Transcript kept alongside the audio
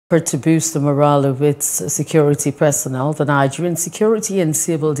To boost the morale of its security personnel, the Nigerian Security and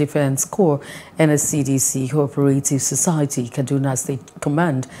Civil Defense Corps, NSCDC Cooperative Society, Kaduna State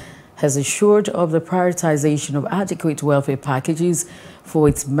Command, has assured of the prioritization of adequate welfare packages for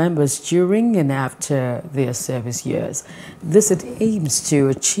its members during and after their service years. This it aims to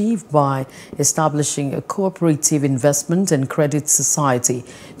achieve by establishing a cooperative investment and credit society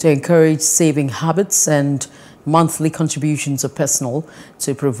to encourage saving habits and monthly contributions of personnel,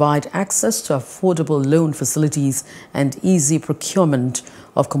 to provide access to affordable loan facilities and easy procurement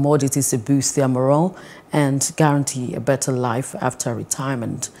of commodities to boost their morale and guarantee a better life after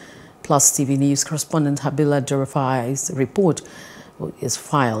retirement. Plus TV News correspondent Habila Dorifai's report is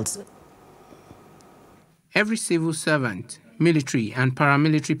filed. Every civil servant, military and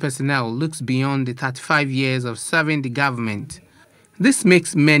paramilitary personnel looks beyond the 35 years of serving the government. This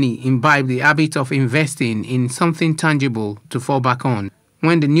makes many imbibe the habit of investing in something tangible to fall back on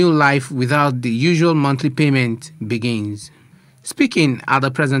when the new life without the usual monthly payment begins. Speaking at the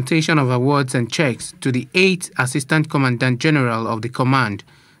presentation of awards and checks to the 8th Assistant Commandant General of the Command,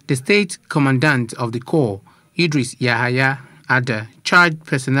 the State Commandant of the Corps, Idris Yahaya Ada, charged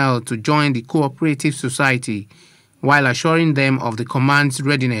personnel to join the Cooperative Society while assuring them of the Command's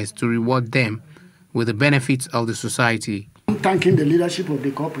readiness to reward them with the benefits of the society. I'm thanking the leadership of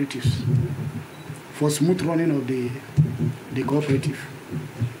the cooperatives for smooth running of the cooperative.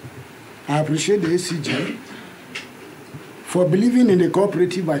 I appreciate the ACG for believing in the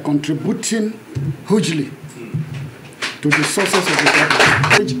cooperative by contributing hugely to the success of the cooperative.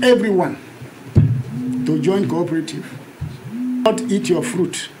 I urge everyone to join cooperative. Not eat your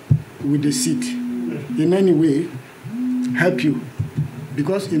fruit with the seed. In any way, help you.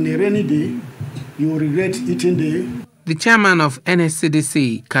 Because in a rainy day, you will regret eating The chairman of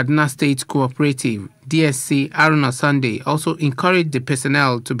N.S.C.D.C, Kaduna State Cooperative, DSC Aruna Sunday, also encouraged the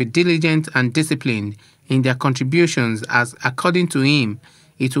personnel to be diligent and disciplined in their contributions as, according to him,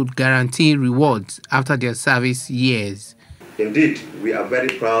 it would guarantee rewards after their service years. Indeed, we are very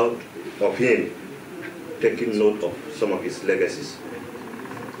proud of him taking note of some of his legacies.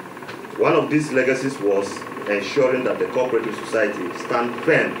 One of these legacies was ensuring that the cooperative society stand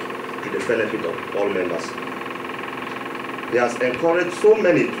firm to the benefit of all members. He has encouraged so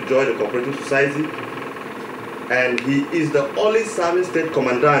many to join the cooperative society, and he is the only serving state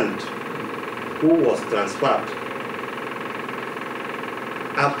commandant who was transferred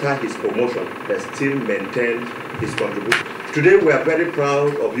after his promotion but still maintained his contribution. Today we are very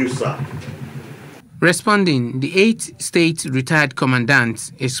proud of you, sir. Responding, the 8 state retired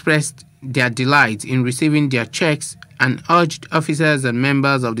commandants expressed their delight in receiving their checks and urged officers and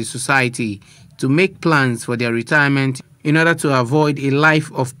members of the society to make plans for their retirement in order to avoid a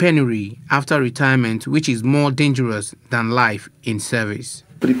life of penury after retirement, which is more dangerous than life in service.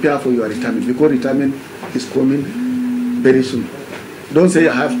 Prepare for your retirement, because retirement is coming very soon. Don't say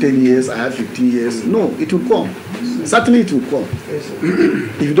I have 10 years, I have 15 years. No, it will come. Certainly it will come.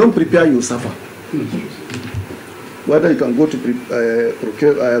 If you don't prepare, you suffer. Whether you can go to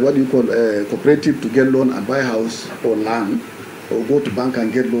cooperative to get loan and buy house or land, or go to bank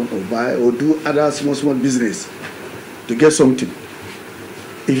and get loan or buy, or do other small business to get something.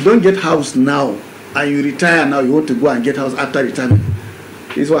 If you don't get house now and you retire now, you want to go and get house after retirement,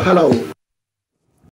 it's wahala.